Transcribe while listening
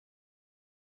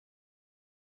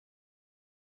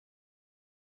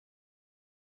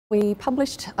We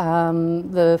published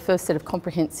the first set of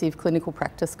comprehensive clinical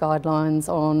practice guidelines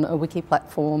on a wiki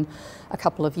platform a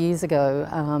couple of years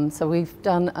ago. So we've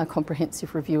done a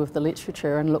comprehensive review of the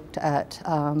literature and looked at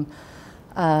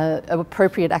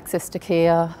appropriate access to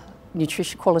care,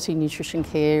 quality nutrition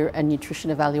care and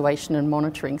nutrition evaluation and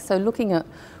monitoring. So looking at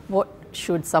what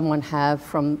should someone have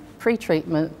from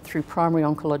pre-treatment through primary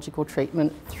oncological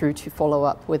treatment through to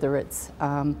follow-up, whether it's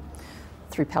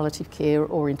through palliative care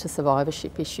or into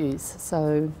survivorship issues.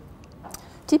 So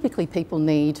typically people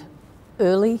need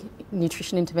early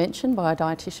nutrition intervention by a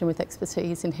dietitian with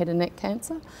expertise in head and neck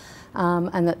cancer,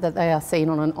 and that they are seen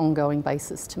on an ongoing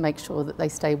basis to make sure that they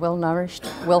stay well nourished,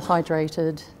 well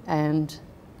hydrated and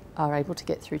are able to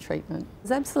get through treatment.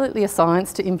 There's absolutely a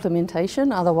science to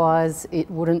implementation, otherwise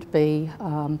it wouldn't be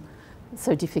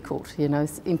so difficult. You know,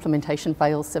 implementation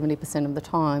fails 70% of the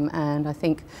time, and I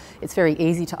think it's very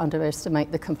easy to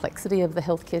underestimate the complexity of the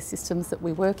healthcare systems that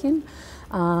we work in.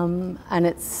 And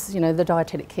it's, you know, the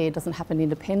dietetic care doesn't happen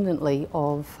independently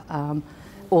of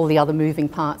all the other moving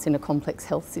parts in a complex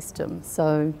health system.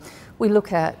 So we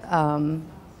look at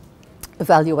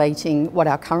evaluating what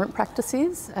our current practice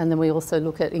is, and then we also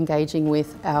look at engaging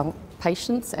with our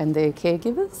patients and their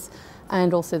caregivers,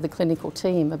 and also the clinical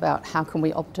team about how can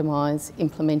we optimise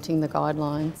implementing the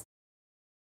guidelines.